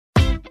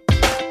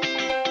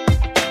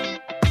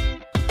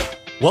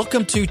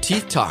Welcome to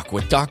Teeth Talk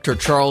with Dr.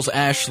 Charles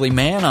Ashley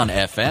Mann on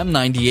FM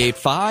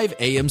 98.5,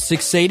 AM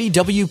 680,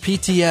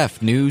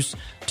 WPTF News,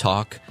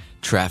 Talk,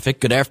 Traffic.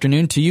 Good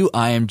afternoon to you.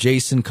 I am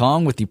Jason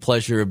Kong with the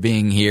pleasure of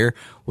being here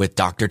with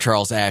Dr.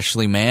 Charles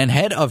Ashley Mann,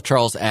 head of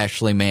Charles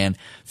Ashley Mann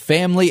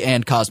Family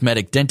and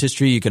Cosmetic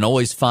Dentistry. You can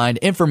always find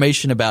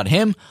information about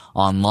him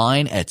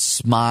online at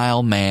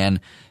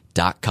smileman.com.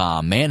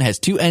 Man has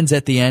two N's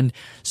at the end,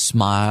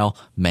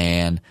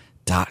 smileman.com.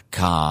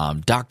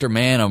 Dr.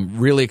 Mann, I'm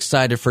really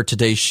excited for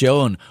today's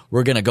show, and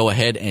we're going to go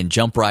ahead and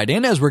jump right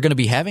in as we're going to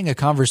be having a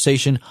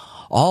conversation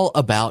all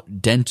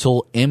about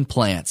dental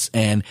implants.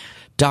 And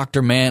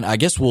Dr. Mann, I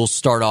guess we'll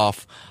start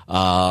off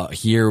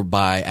here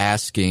by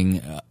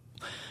asking,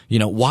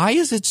 why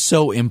is it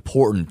so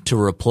important to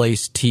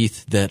replace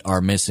teeth that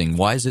are missing?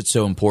 Why is it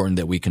so important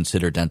that we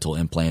consider dental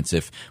implants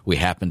if we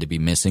happen to be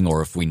missing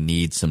or if we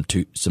need some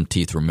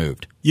teeth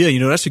removed? Yeah,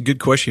 that's a good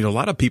question. A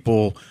lot of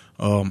people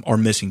are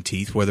missing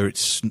teeth, whether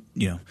it's,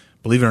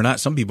 believe it or not,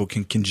 some people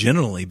can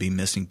congenitally be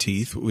missing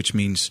teeth, which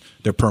means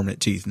their permanent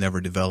teeth never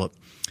develop.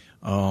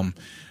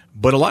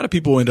 But a lot of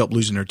people end up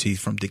losing their teeth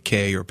from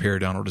decay or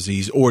periodontal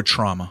disease or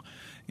trauma.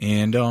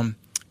 And,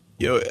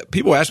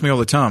 people ask me all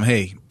the time,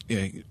 hey,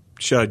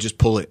 should I just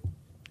pull it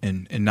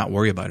and not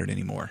worry about it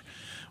anymore?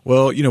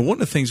 Well, one of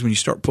the things when you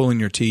start pulling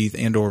your teeth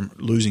and or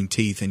losing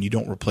teeth and you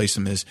don't replace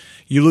them is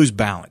you lose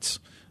balance.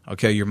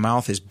 Okay, your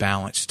mouth is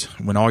balanced.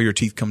 When all your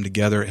teeth come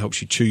together, it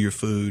helps you chew your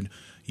food.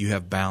 You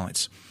have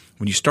balance.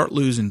 When you start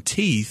losing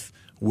teeth,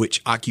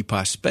 which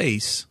occupy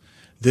space,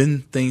 then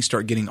things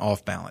start getting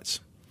off balance.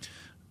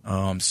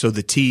 So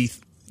the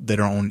teeth that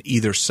are on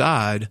either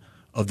side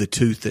of the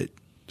tooth that,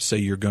 say,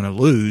 you're going to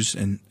lose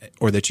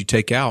or that you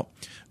take out,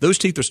 those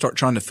teeth will start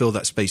trying to fill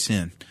that space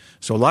in.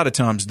 So a lot of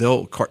times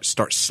they'll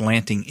start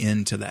slanting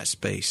into that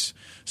space.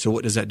 So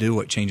what does that do?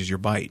 It changes your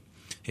bite.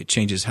 It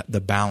changes the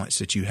balance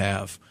that you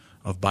have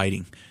of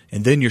biting.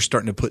 And then you're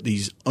starting to put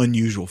these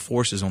unusual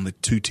forces on the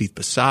two teeth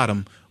beside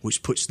them,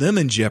 which puts them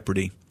in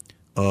jeopardy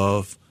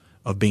of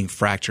being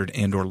fractured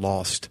and or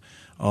lost.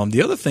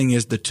 The other thing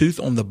is the tooth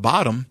on the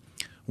bottom,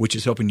 which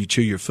is helping you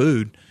chew your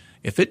food,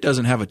 if it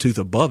doesn't have a tooth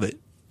above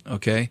it,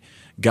 okay,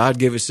 God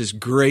gave us this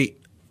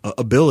great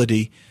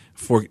ability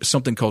for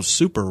something called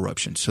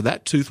supereruption. So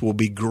that tooth will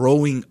be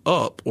growing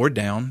up or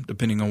down,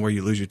 depending on where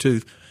you lose your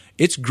tooth.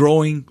 It's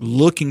growing,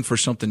 looking for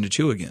something to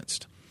chew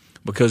against.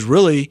 Because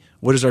really,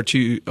 what is our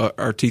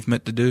teeth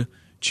meant to do?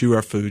 Chew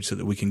our food so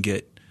that we can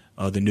get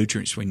the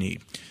nutrients we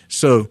need.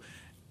 So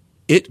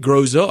it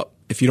grows up.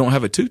 If you don't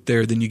have a tooth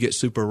there, then you get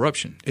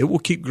supereruption. It will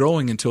keep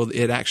growing until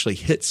it actually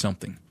hits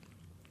something.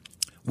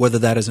 Whether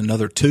that is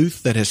another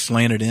tooth that has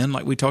slanted in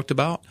like we talked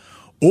about,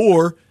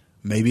 or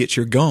maybe it's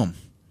your gum.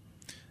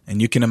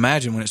 And you can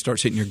imagine when it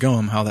starts hitting your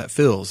gum how that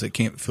feels. It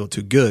can't feel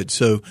too good.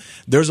 So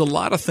there's a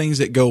lot of things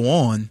that go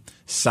on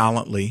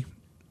silently.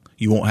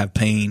 You won't have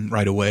pain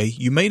right away.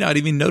 You may not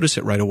even notice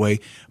it right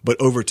away, but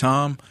over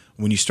time,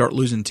 when you start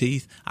losing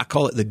teeth, I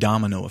call it the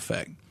domino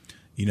effect.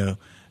 The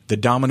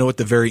domino at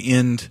the very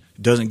end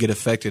doesn't get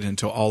affected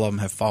until all of them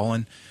have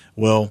fallen.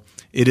 Well,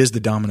 it is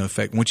the domino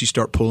effect. Once you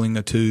start pulling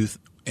a tooth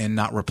and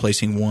not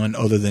replacing one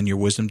other than your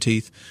wisdom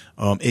teeth,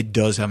 it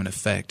does have an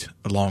effect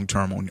long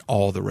term on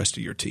all the rest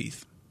of your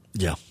teeth.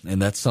 Yeah, and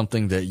that's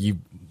something that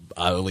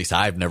at least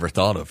I've never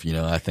thought of.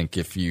 I think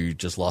if you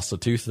just lost a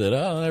tooth that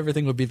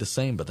everything would be the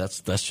same, but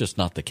that's just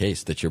not the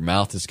case, that your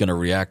mouth is going to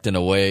react in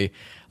a way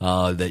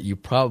that you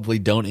probably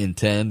don't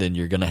intend, and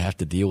you're going to have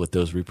to deal with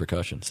those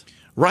repercussions.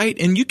 Right,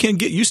 and you can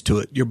get used to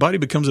it. Your body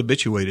becomes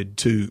habituated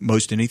to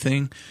most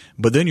anything,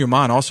 but then your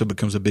mind also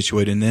becomes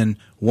habituated, and then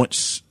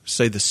once,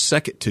 say, the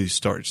second tooth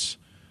starts,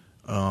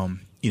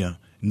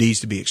 needs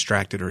to be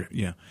extracted or,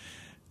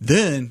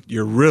 then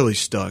you're really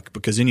stuck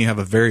because then you have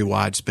a very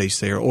wide space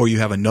there or you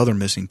have another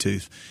missing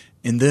tooth.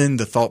 And then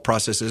the thought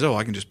process is,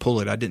 I can just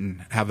pull it. I didn't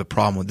have a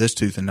problem with this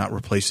tooth and not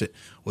replace it.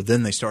 Well,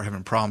 then they start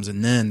having problems,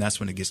 and then that's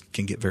when it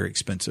can get very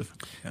expensive.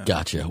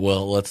 Gotcha.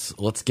 Well,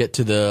 let's get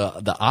to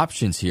the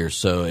options here.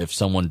 So if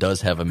someone does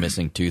have a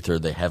missing tooth or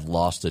they have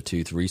lost a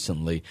tooth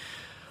recently,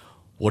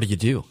 what do you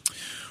do?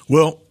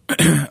 Well,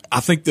 I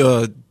think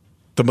the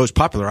most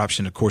popular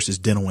option, of course, is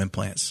dental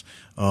implants.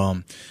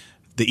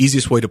 The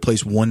easiest way to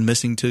place one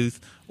missing tooth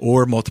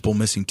or multiple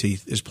missing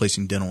teeth is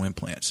placing dental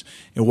implants.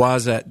 And why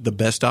is that the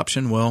best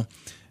option? Well,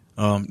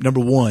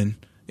 number one,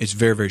 it's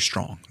very, very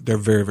strong. They're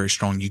very, very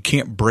strong. You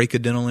can't break a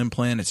dental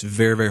implant. It's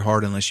very, very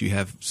hard unless you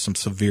have some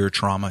severe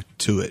trauma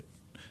to it,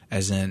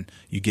 as in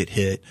you get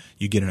hit,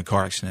 you get in a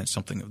car accident,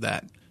 something of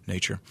that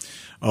nature.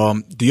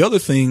 The other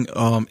thing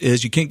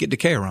is you can't get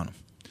decay around them.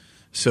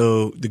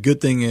 So the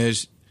good thing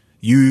is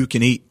you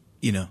can eat,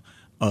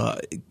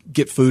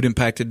 get food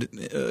impacted,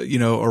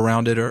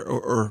 around it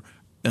or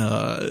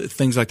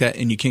things like that,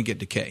 and you can't get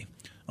decay.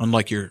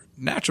 Unlike your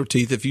natural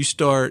teeth, if you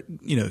start,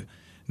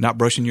 not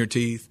brushing your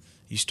teeth,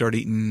 you start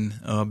eating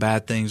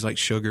bad things like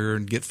sugar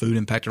and get food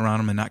impacted around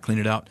them and not clean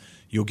it out,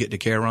 you'll get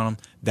decay around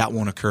them. That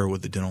won't occur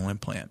with the dental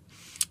implant.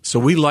 So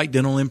we like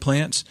dental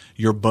implants.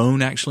 Your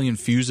bone actually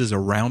infuses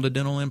around a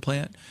dental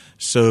implant.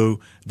 So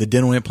the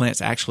dental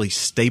implants actually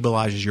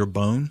stabilizes your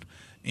bone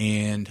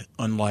and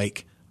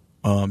unlike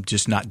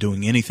just not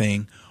doing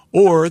anything.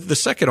 Or the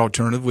second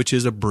alternative, which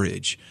is a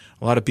bridge.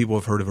 A lot of people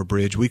have heard of a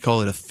bridge. We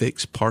call it a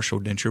fixed partial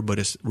denture, but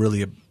it's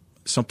really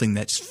something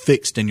that's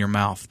fixed in your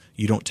mouth.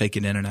 You don't take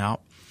it in and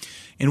out.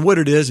 And what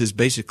it is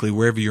basically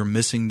wherever you're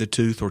missing the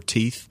tooth or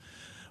teeth,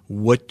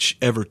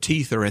 whichever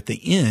teeth are at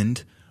the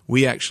end,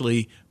 we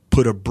actually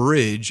put a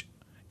bridge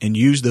and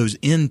use those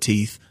end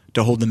teeth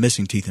to hold the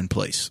missing teeth in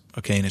place.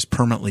 Okay, and it's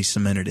permanently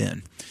cemented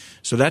in.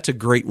 So that's a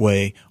great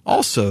way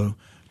also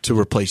to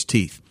replace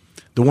teeth.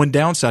 The one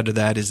downside to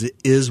that is it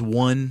is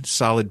one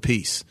solid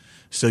piece.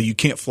 So you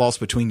can't floss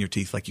between your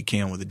teeth like you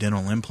can with a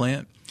dental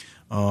implant.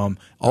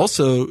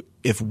 Also,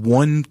 if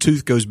one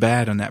tooth goes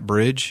bad on that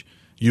bridge,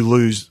 you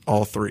lose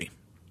all three.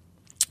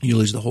 You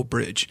lose the whole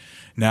bridge.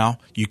 Now,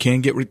 you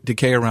can get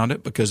decay around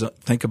it because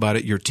think about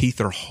it, your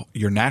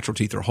natural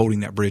teeth are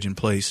holding that bridge in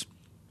place,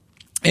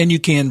 and you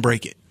can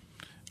break it.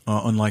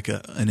 Unlike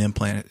an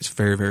implant, it's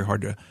very, very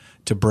hard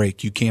to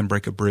break. You can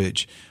break a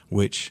bridge,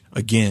 which,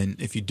 again,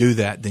 if you do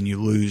that, then you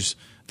lose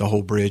the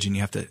whole bridge and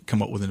you have to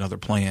come up with another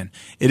plan.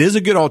 It is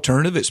a good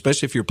alternative,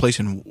 especially if you're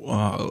replacing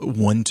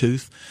one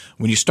tooth.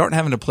 When you start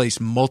having to place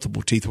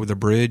multiple teeth with a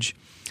bridge,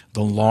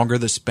 the longer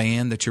the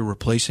span that you're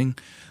replacing,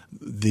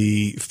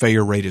 the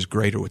failure rate is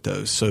greater with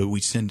those. So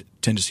we tend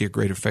to see a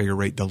greater failure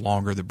rate the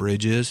longer the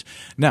bridge is.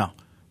 Now,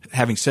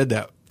 having said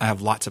that, I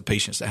have lots of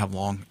patients that have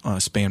long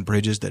span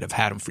bridges that have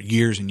had them for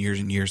years and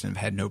years and years and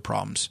have had no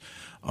problems.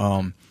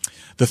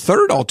 The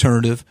third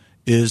alternative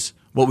is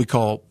what we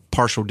call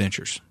partial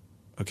dentures.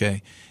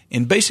 Okay,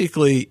 and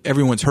basically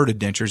everyone's heard of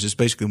dentures. It's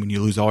basically when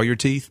you lose all your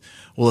teeth.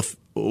 Well,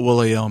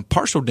 a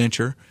partial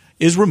denture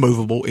is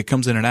removable. It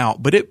comes in and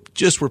out, but it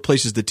just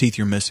replaces the teeth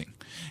you're missing,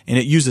 and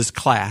it uses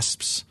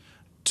clasps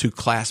to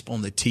clasp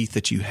on the teeth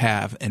that you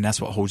have, and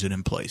that's what holds it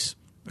in place.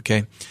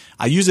 Okay,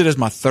 I use it as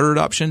my third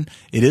option.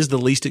 It is the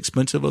least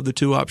expensive of the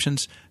two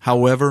options.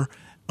 However,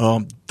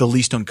 the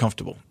least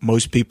uncomfortable.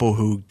 Most people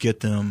who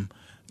get them,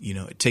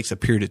 it takes a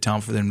period of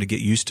time for them to get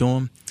used to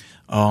them.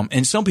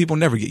 And some people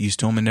never get used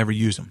to them and never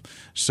use them.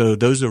 So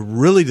those are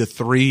really the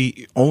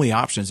three only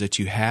options that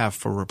you have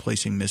for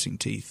replacing missing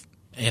teeth.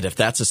 And if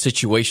that's a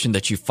situation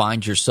that you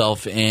find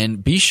yourself in,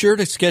 be sure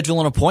to schedule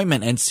an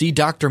appointment and see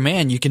Dr.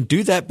 Mann. You can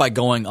do that by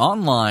going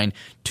online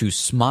to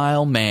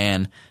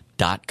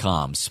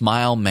smileman.com.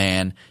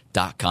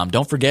 Smileman.com.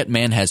 Don't forget,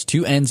 man has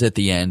two N's at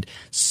the end,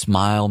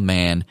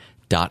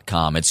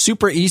 smileman.com. It's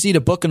super easy to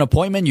book an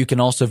appointment. You can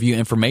also view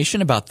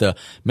information about the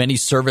many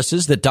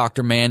services that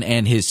Dr. Mann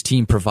and his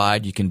team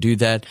provide. You can do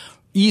that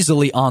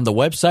easily on the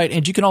website,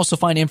 and you can also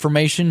find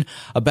information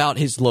about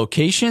his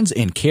locations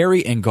in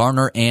Cary and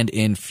Garner and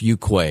in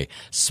Fuquay.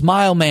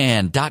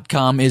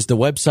 Smileman.com is the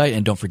website,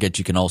 and don't forget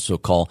you can also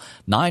call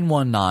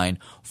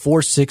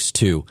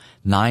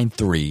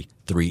 919-462-9338.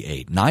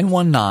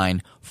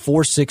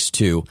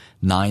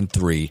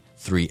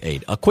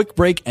 919-462-9338. A quick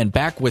break and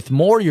back with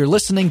more. You're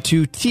listening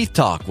to Teeth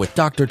Talk with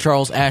Dr.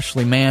 Charles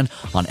Ashley Mann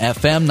on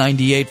FM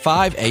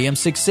 98.5, AM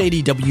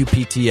 680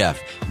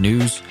 WPTF.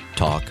 News,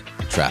 Talk,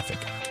 Traffic.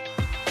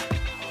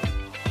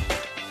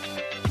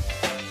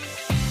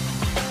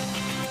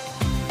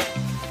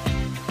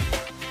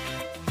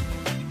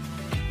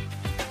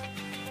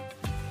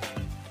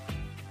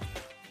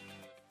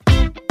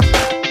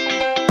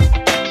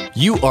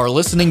 You are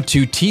listening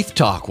to Teeth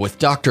Talk with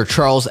Dr.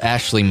 Charles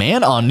Ashley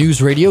Mann on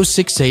News Radio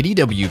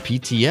 680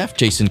 WPTF.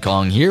 Jason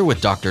Kong here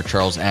with Dr.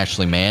 Charles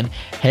Ashley Mann,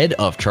 head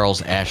of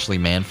Charles Ashley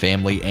Mann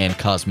Family and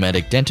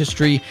Cosmetic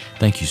Dentistry.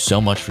 Thank you so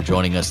much for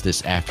joining us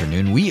this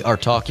afternoon. We are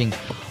talking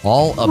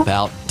all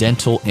about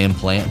dental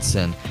implants.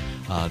 And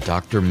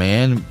Dr.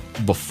 Mann,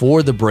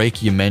 before the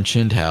break, you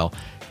mentioned how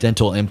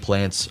dental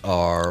implants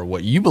are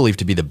what you believe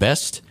to be the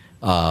best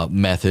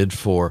method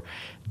for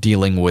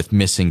dealing with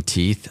missing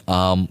teeth.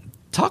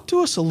 Talk to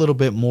us a little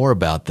bit more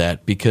about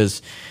that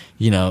because,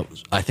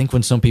 I think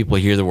when some people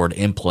hear the word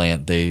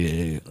implant,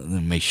 they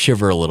may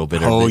shiver a little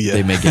bit or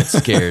they may get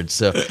scared.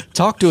 So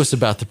talk to us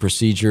about the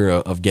procedure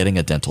of getting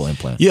a dental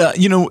implant. Yeah,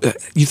 you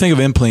think of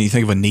implant, you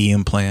think of a knee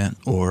implant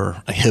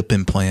or a hip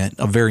implant,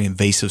 a very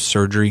invasive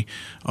surgery.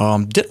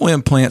 Dental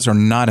implants are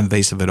not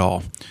invasive at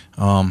all.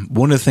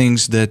 One of the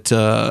things that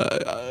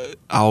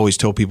I always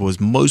tell people is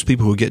most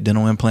people who get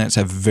dental implants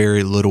have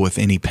very little, if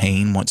any,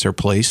 pain once they're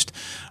placed.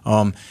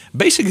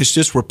 Basically, it's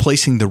just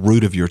replacing the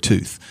root of your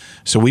tooth.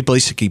 So we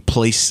basically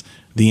place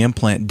the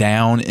implant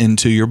down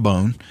into your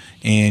bone,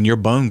 and your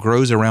bone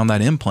grows around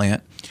that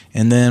implant.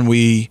 And then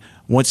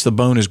once the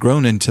bone is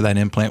grown into that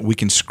implant, we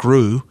can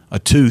screw a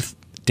tooth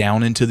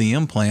down into the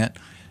implant,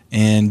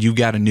 and you've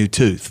got a new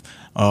tooth.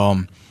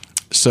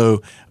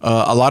 So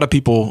a lot of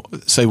people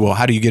say, well,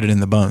 how do you get it in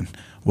the bone?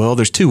 Well,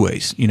 there's two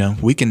ways.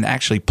 We can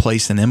actually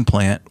place an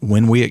implant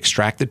when we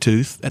extract the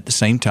tooth at the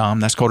same time.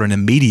 That's called an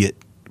immediate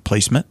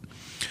placement.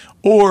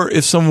 Or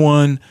if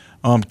someone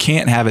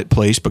can't have it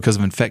placed because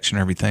of infection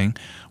or everything,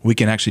 we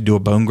can actually do a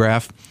bone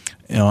graft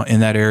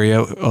in that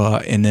area,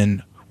 and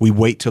then we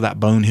wait till that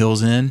bone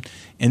heals in,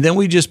 and then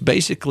we just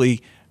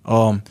basically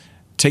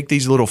take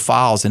these little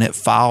files, and it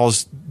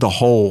files the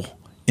hole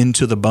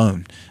into the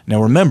bone.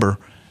 Now remember,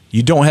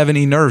 you don't have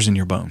any nerves in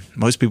your bone.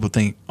 Most people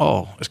think,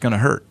 oh, it's going to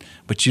hurt,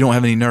 but you don't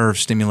have any nerve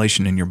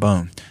stimulation in your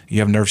bone. You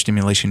have nerve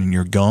stimulation in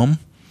your gum,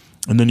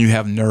 and then you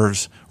have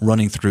nerves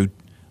running through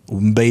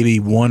maybe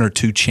 1 or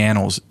 2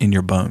 channels in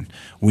your bone.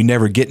 We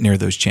never get near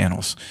those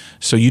channels.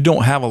 So you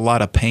don't have a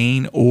lot of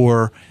pain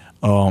or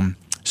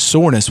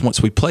soreness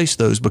once we place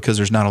those because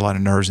there's not a lot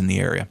of nerves in the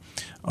area.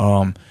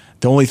 The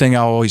only thing I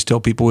always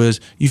tell people is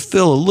you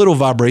feel a little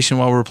vibration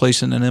while we're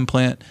placing an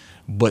implant,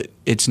 but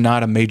it's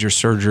not a major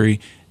surgery.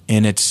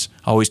 And I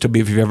always tell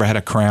people if you've ever had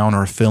a crown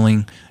or a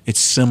filling, it's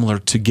similar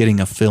to getting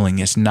a filling.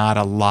 It's not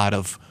a lot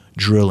of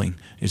drilling.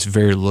 It's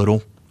very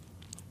little.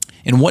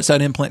 And once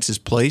that implant is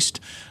placed,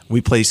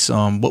 we place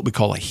what we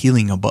call a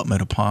healing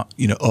abutment upon,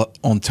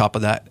 on top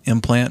of that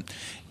implant,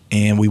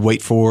 and we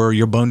wait for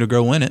your bone to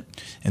grow in it.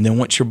 And then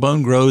once your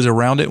bone grows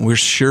around it, and we're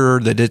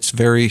sure that it's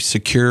very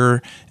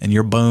secure and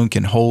your bone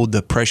can hold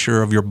the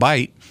pressure of your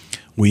bite,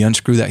 we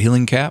unscrew that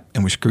healing cap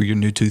and we screw your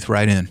new tooth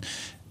right in.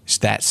 It's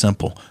that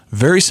simple.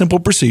 Very simple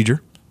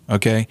procedure,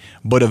 okay,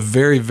 but a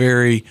very,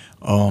 very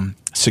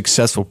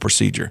successful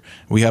procedure.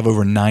 We have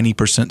over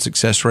 90%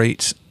 success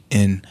rates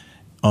in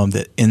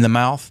the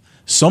mouth.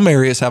 Some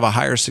areas have a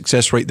higher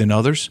success rate than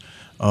others,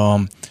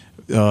 but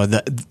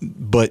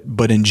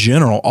in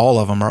general, all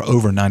of them are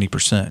over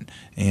 90%.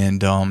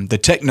 And the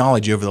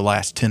technology over the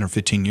last 10 or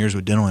 15 years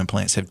with dental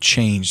implants have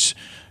changed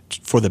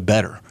for the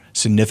better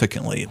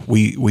significantly.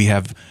 We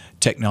have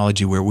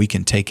technology where we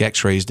can take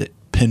x-rays that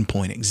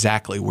pinpoint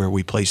exactly where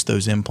we place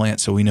those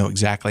implants, so we know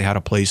exactly how to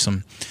place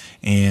them.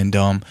 And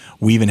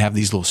we even have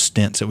these little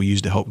stents that we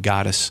use to help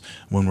guide us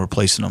when we're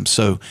placing them.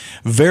 So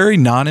very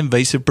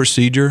non-invasive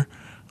procedure.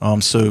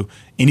 So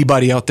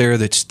anybody out there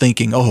that's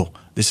thinking, oh,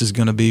 this is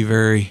going to be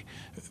very,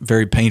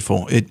 very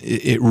painful,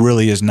 it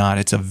really is not.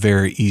 It's a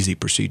very easy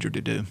procedure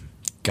to do.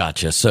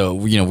 Gotcha. So,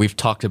 we've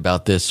talked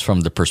about this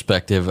from the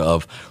perspective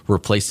of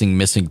replacing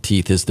missing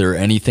teeth. Is there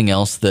anything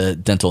else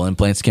that dental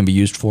implants can be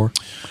used for?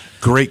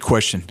 Great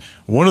question.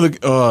 One of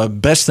the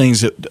best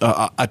things that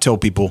I tell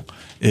people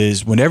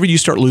is whenever you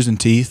start losing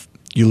teeth,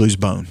 you lose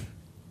bone.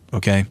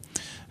 Okay?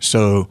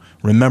 So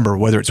remember,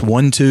 whether it's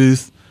one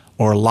tooth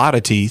or a lot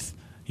of teeth,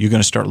 you're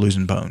going to start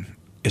losing bone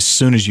as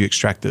soon as you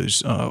extract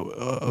those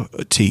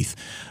teeth.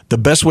 The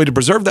best way to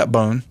preserve that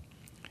bone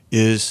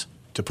is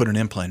to put an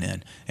implant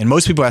in. And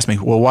most people ask me,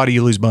 well, why do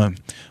you lose bone?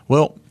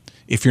 Well,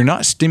 if you're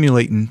not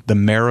stimulating the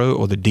marrow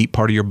or the deep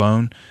part of your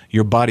bone,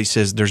 your body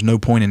says there's no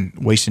point in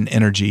wasting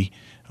energy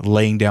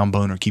laying down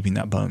bone or keeping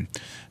that bone.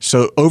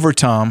 So over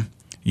time,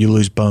 you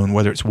lose bone,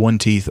 whether it's one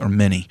teeth or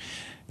many.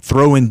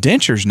 Throw in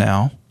dentures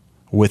now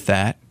with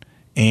that,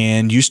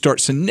 and you start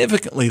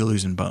significantly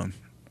losing bone,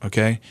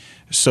 okay?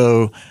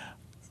 So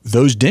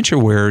those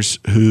denture wearers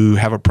who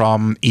have a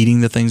problem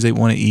eating the things they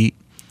want to eat,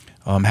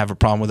 have a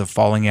problem with it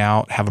falling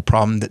out, have a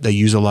problem that they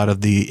use a lot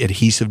of the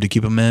adhesive to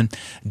keep them in,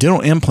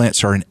 dental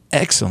implants are an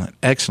excellent,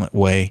 excellent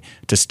way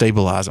to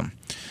stabilize them.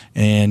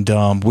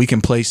 And we can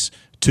place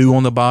 2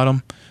 on the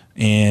bottom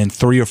and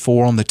 3 or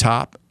 4 on the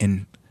top,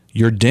 and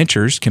your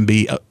dentures can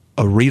be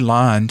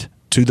relined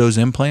to those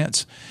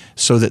implants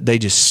so that they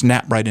just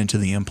snap right into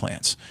the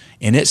implants.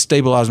 And it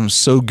stabilizes them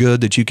so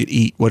good that you could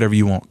eat whatever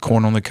you want,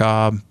 corn on the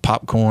cob,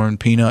 popcorn,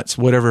 peanuts,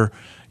 whatever,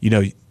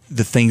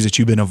 the things that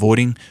you've been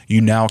avoiding,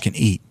 you now can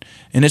eat.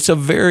 And it's a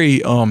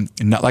very,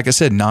 not like I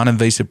said,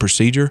 non-invasive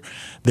procedure.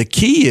 The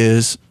key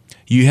is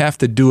you have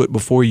to do it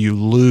before you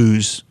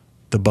lose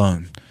the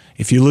bone.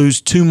 If you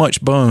lose too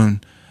much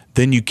bone,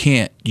 then you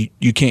can't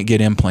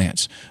get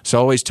implants. So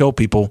I always tell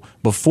people,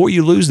 before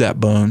you lose that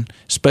bone,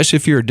 especially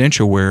if you're a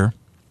denture wearer,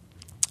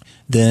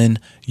 then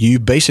you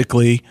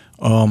basically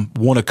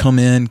want to come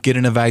in, get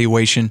an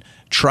evaluation,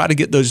 try to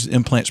get those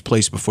implants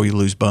placed before you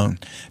lose bone.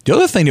 The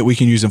other thing that we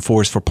can use them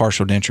for is for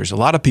partial dentures. A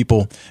lot of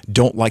people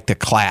don't like the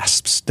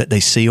clasps that they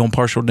see on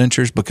partial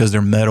dentures because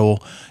they're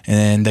metal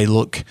and they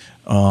look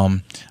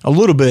a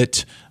little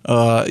bit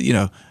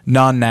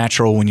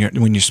non-natural when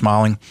you're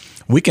smiling.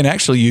 We can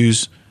actually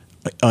use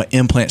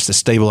implants to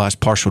stabilize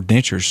partial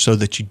dentures so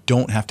that you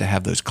don't have to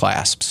have those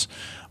clasps.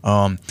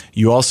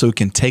 You also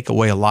can take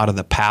away a lot of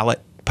the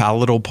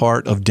palatal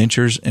part of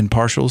dentures and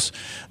partials,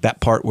 that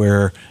part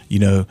where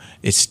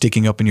it's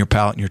sticking up in your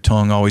palate and your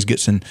tongue always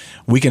gets in.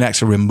 We can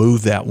actually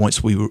remove that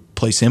once we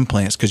place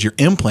implants, because your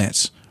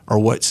implants are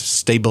what's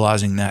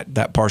stabilizing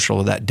that partial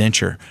of that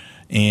denture,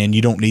 and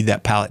you don't need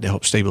that palate to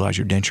help stabilize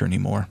your denture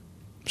anymore.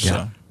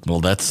 Yeah. Well,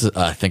 that's,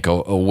 I think,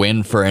 a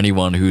win for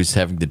anyone who's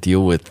having to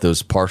deal with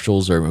those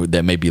partials or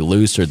that may be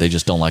loose or they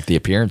just don't like the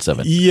appearance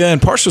of it. Yeah,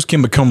 and partials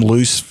can become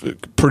loose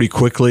pretty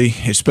quickly,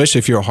 especially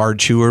if you're a hard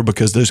chewer,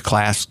 because those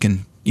clasps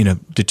can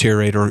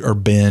deteriorate or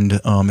bend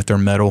if they're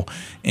metal.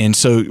 And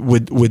so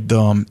with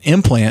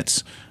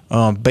implants,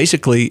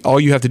 basically all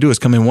you have to do is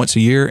come in once a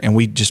year and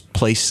we just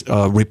replace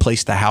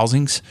the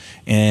housings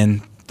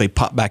and they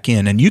pop back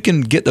in. And you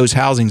can get those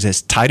housings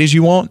as tight as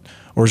you want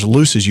or as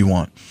loose as you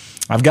want.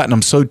 I've gotten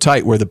them so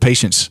tight where the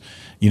patients,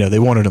 they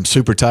wanted them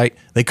super tight.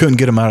 They couldn't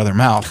get them out of their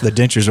mouth, the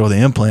dentures or the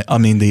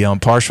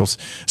partials.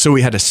 So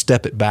we had to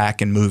step it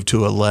back and move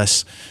to a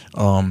less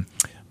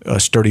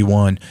sturdy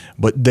one,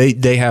 but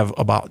they have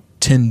about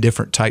 10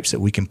 different types that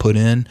we can put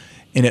in,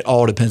 and it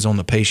all depends on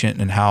the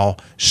patient and how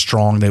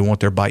strong they want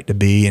their bite to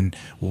be and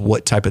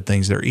what type of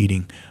things they're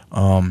eating.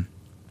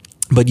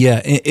 But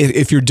yeah,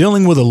 if you're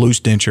dealing with a loose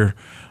denture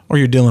or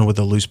you're dealing with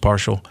a loose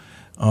partial,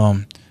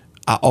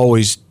 I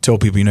always tell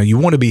people, you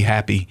want to be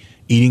happy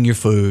eating your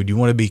food. You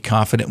want to be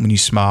confident when you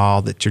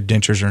smile that your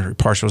dentures or your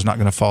partial is not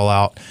going to fall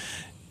out.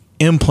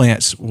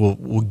 Implants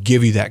will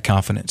give you that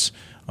confidence.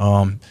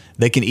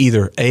 They can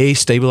either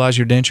stabilize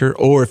your denture,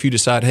 or if you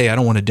decide, hey, I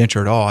don't want a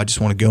denture at all, I just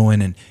want to go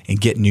in and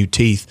get new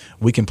teeth,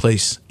 we can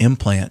place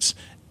implants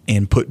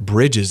and put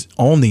bridges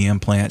on the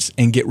implants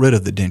and get rid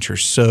of the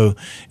dentures. So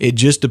it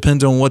just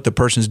depends on what the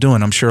person's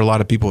doing. I'm sure a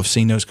lot of people have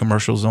seen those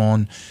commercials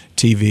on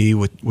TV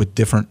with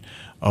different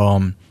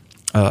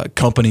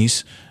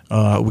companies.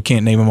 We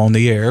can't name them on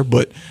the air,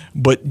 but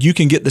you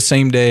can get the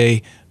same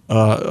day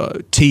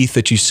teeth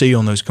that you see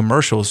on those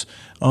commercials,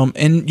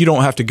 and you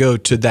don't have to go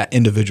to that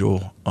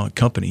individual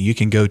company. You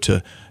can go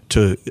to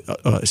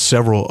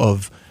several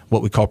of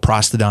what we call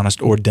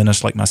prosthodontists or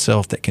dentists like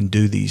myself that can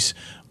do these,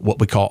 what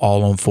we call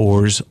all on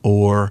fours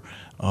or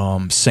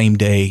same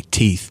day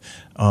teeth.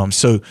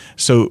 So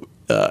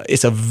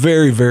it's a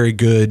very, very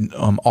good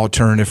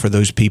alternative for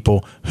those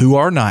people who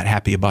are not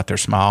happy about their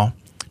smile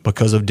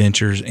because of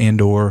dentures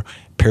and or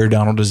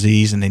periodontal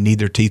disease, and they need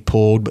their teeth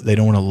pulled, but they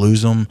don't want to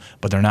lose them,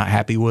 but they're not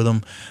happy with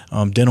them.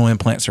 Dental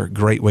implants are a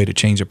great way to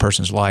change a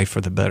person's life for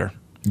the better.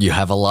 You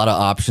have a lot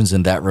of options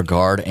in that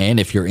regard, and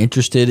if you're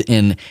interested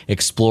in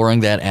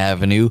exploring that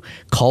avenue,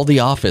 call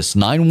the office,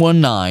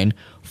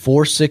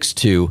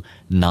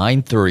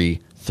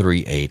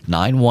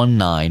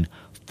 919-462-9338,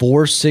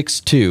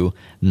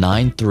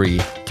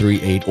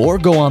 919-462-9338, or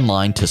go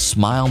online to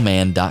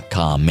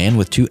smileman.com, man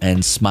with 2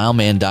 N's,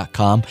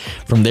 smileman.com.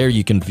 From there,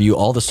 you can view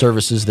all the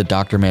services that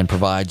Dr. Mann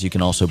provides. You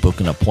can also book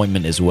an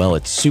appointment as well.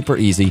 It's super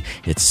easy.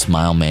 It's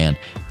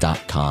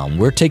smileman.com.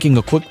 We're taking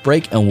a quick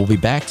break, and we'll be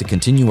back to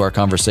continue our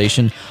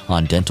conversation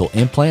on dental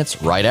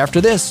implants right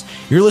after this.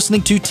 You're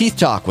listening to Teeth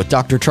Talk with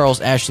Dr.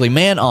 Charles Ashley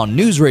Mann on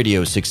News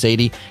Radio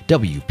 680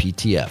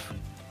 WPTF.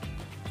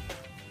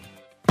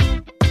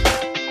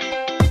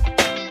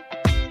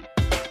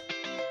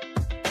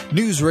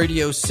 News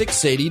Radio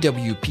 680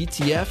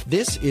 WPTF.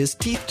 This is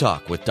Teeth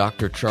Talk with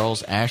Dr.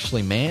 Charles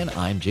Ashley Mann.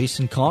 I'm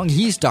Jason Kong.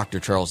 He's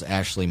Dr. Charles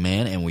Ashley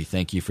Mann, and we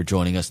thank you for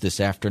joining us this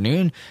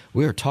afternoon.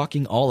 We are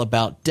talking all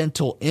about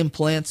dental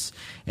implants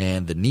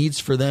and the needs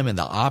for them and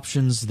the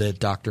options that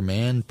Dr.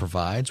 Mann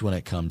provides when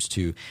it comes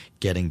to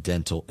getting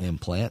dental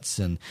implants.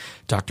 And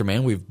Dr.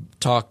 Mann, we've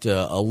talked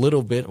a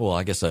little bit, well,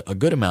 I guess a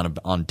good amount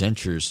on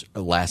dentures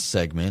last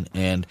segment.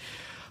 And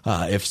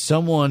if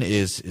someone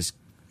is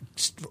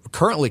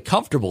currently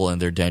comfortable in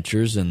their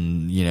dentures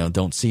and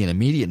don't see an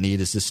immediate need,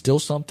 is this still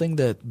something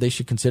that they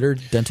should consider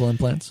dental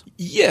implants?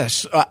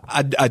 Yes,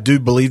 I do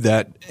believe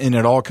that, and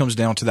it all comes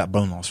down to that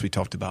bone loss we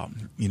talked about.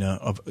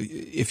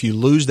 If you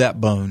lose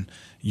that bone,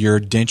 your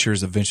denture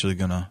is eventually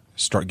going to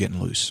start getting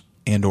loose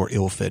and or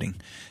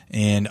ill-fitting,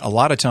 and a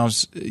lot of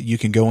times you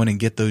can go in and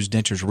get those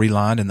dentures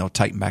relined and they'll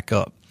tighten back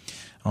up.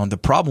 The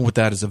problem with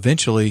that is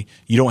eventually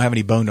you don't have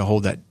any bone to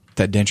hold that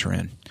denture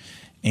in,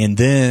 and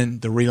then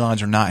the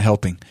relines are not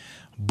helping.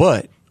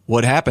 But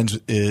what happens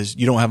is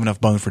you don't have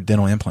enough bone for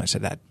dental implants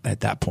at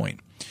that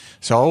point.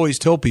 So I always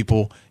tell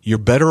people you're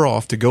better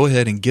off to go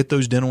ahead and get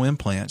those dental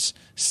implants,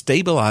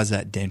 stabilize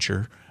that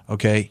denture,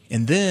 okay,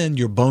 and then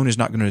your bone is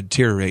not going to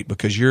deteriorate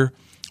because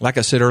like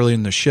I said earlier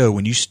in the show,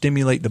 when you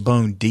stimulate the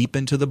bone deep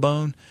into the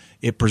bone,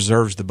 it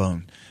preserves the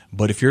bone.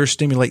 But if you're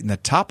stimulating the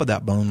top of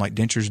that bone like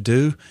dentures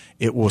do,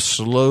 it will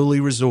slowly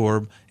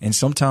resorb and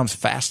sometimes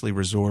fastly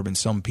resorb in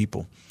some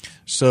people.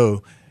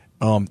 So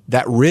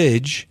that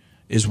ridge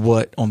is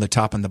what on the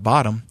top and the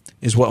bottom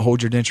is what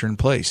holds your denture in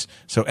place.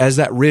 So as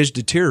that ridge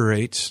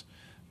deteriorates,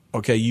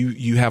 okay,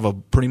 you have a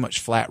pretty much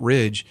flat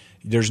ridge.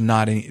 There's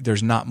not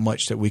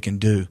much that we can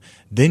do.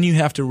 Then you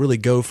have to really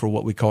go for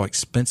what we call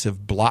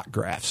expensive block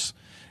grafts,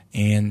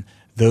 and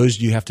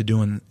those you have to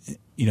do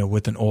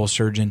with an oral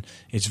surgeon.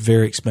 It's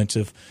very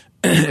expensive.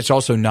 It's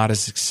also not as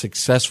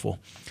successful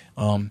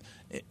than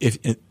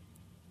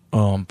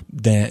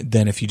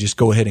if you just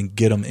go ahead and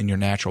get them in your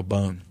natural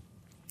bone.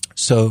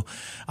 So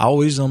I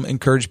always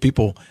encourage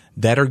people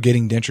that are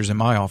getting dentures in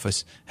my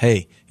office,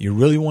 hey, you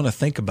really want to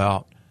think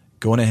about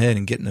going ahead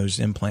and getting those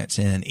implants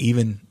in,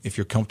 even if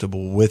you're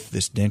comfortable with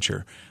this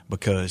denture,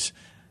 because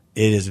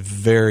it is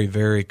very,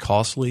 very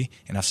costly.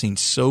 And I've seen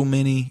so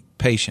many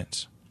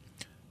patients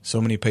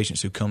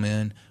who come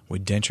in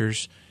with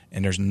dentures,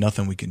 and there's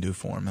nothing we can do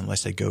for them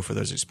unless they go for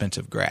those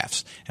expensive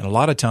grafts. And a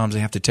lot of times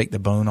they have to take the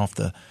bone off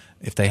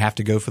if they have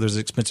to go for those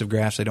expensive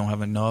grafts, they don't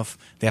have enough,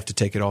 they have to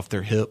take it off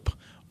their hip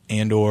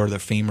and or their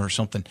femur or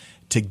something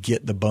to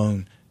get the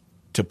bone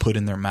to put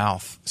in their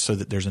mouth so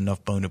that there's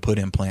enough bone to put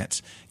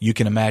implants. You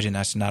can imagine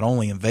that's not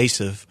only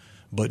invasive,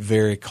 but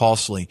very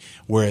costly.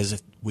 Whereas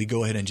if we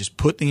go ahead and just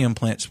put the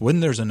implants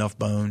when there's enough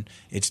bone,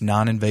 it's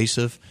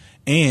non-invasive,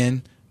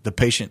 and the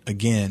patient,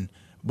 again,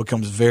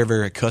 becomes very,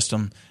 very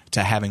accustomed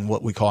to having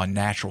what we call a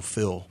natural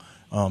fill.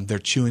 They're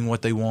chewing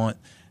what they want,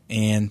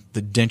 and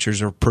the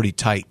dentures are pretty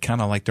tight,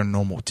 kind of like their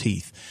normal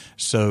teeth.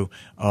 So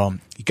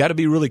you got to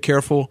be really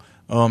careful.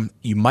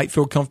 You might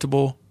feel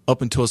comfortable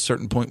up until a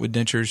certain point with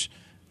dentures,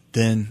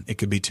 then it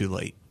could be too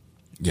late.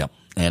 Yep.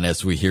 And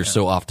as we hear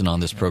so often on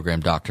this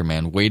program, Dr.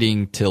 Mann,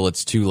 waiting till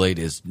it's too late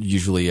is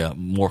usually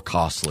more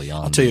costly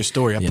on I'll tell you a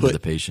story. I put the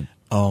patient.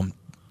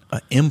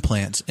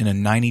 Implants in a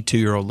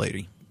 92-year-old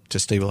lady to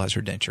stabilize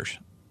her dentures.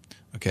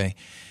 Okay.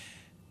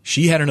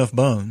 She had enough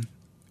bone,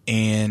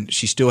 and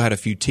she still had a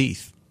few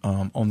teeth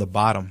on the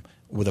bottom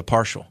with a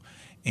partial.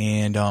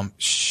 And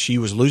she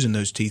was losing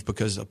those teeth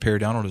because of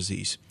periodontal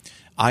disease.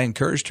 I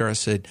encouraged her. I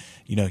said,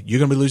 you're going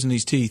to be losing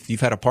these teeth.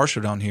 You've had a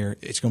partial down here.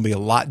 It's going to be a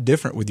lot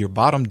different with your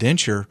bottom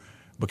denture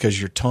because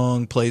your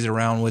tongue plays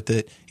around with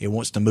it. It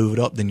wants to move it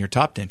up than your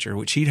top denture,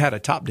 which she'd had a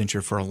top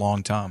denture for a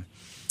long time.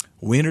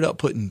 We ended up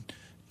putting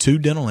 2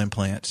 dental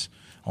implants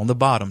on the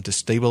bottom to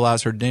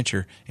stabilize her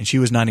denture, and she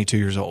was 92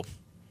 years old.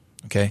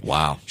 Okay.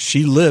 Wow.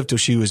 She lived till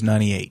she was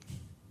 98.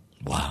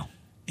 Wow.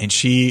 And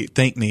she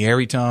thanked me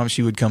every time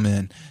she would come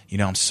in.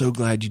 I'm so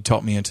glad you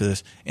taught me into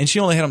this. And she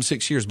only had them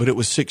 6 years, but it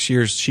was 6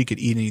 years she could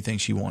eat anything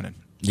she wanted.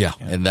 Yeah.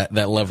 And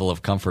that level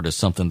of comfort is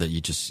something that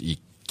you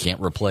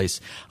can't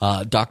replace.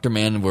 Dr.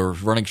 Mann, we're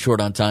running short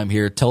on time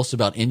here. Tell us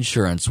about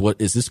insurance. What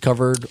is this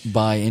covered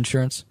by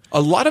insurance?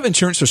 A lot of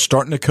insurance are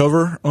starting to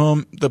cover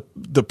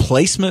the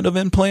placement of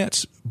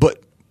implants,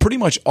 but pretty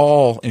much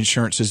all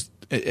insurances,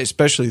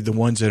 especially the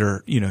ones that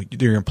are,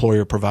 their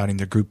employer providing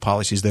their group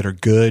policies that are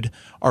good,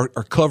 are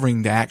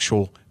covering the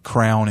actual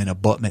crown and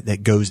abutment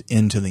that goes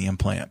into the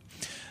implant.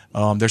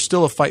 There's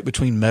still a fight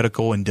between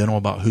medical and dental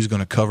about who's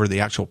going to cover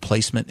the actual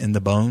placement in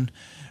the bone,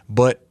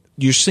 but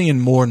you're seeing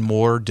more and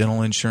more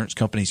dental insurance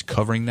companies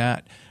covering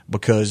that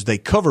because they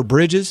cover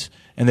bridges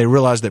and they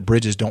realize that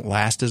bridges don't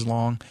last as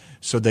long,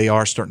 so they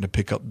are starting to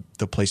pick up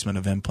the placement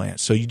of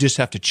implants. So you just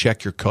have to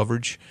check your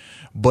coverage.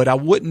 But I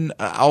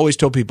always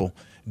tell people,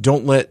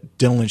 don't let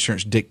dental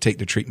insurance dictate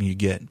the treatment you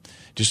get,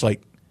 just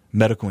like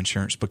medical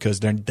insurance,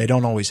 because they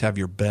don't always have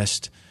your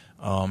best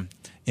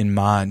in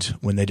mind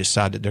when they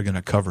decide that they're going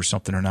to cover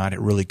something or not. It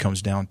really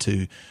comes down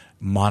to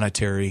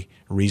monetary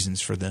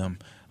reasons for them.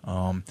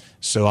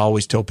 So I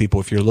always tell people,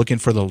 if you're looking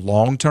for the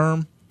long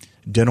term,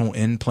 dental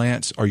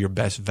implants are your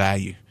best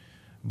value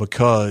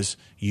because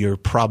you're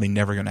probably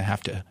never going to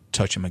have to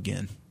touch them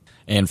again.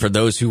 And for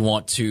those who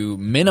want to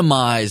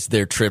minimize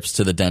their trips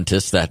to the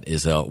dentist, that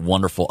is a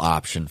wonderful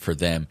option for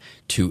them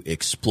to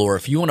explore.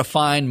 If you want to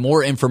find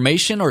more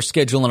information or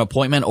schedule an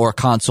appointment or a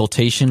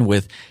consultation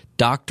with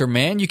Dr.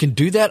 Mann, you can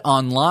do that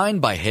online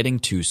by heading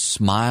to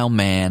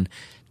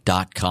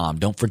smileman.com.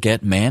 Don't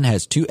forget, Mann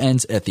has 2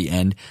 N's at the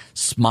end,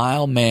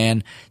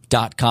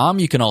 smileman.com.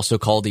 You can also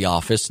call the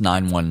office,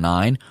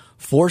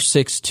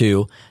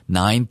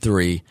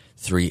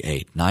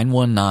 919-462-9338,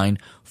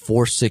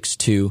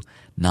 919-462-9338.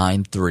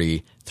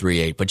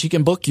 But you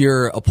can book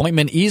your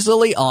appointment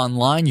easily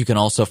online. You can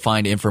also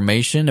find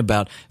information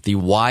about the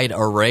wide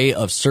array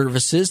of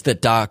services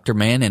that Dr.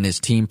 Mann and his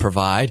team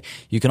provide.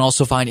 You can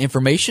also find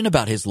information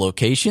about his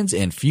locations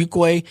in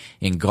Fuquay,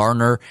 in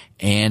Garner,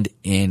 and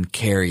in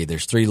Cary.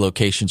 There's 3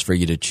 locations for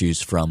you to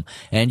choose from.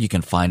 And you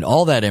can find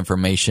all that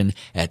information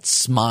at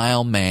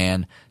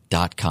smileman.com,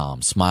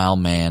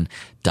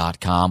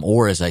 smileman.com.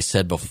 Or, as I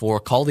said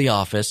before, call the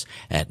office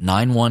at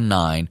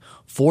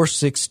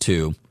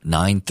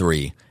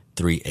 919-462-9338,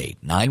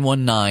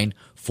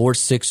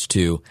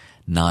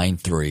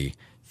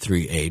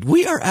 919-462-9338.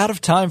 We are out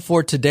of time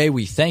for today.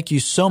 We thank you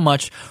so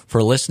much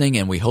for listening,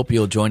 and we hope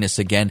you'll join us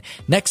again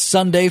next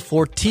Sunday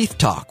for Teeth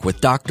Talk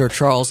with Dr.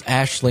 Charles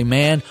Ashley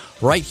Mann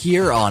right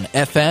here on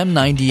FM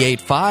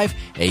 98.5,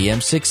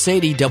 AM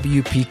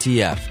 680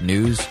 WPTF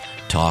News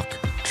Talk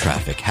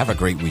Traffic. Have a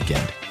great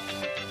weekend.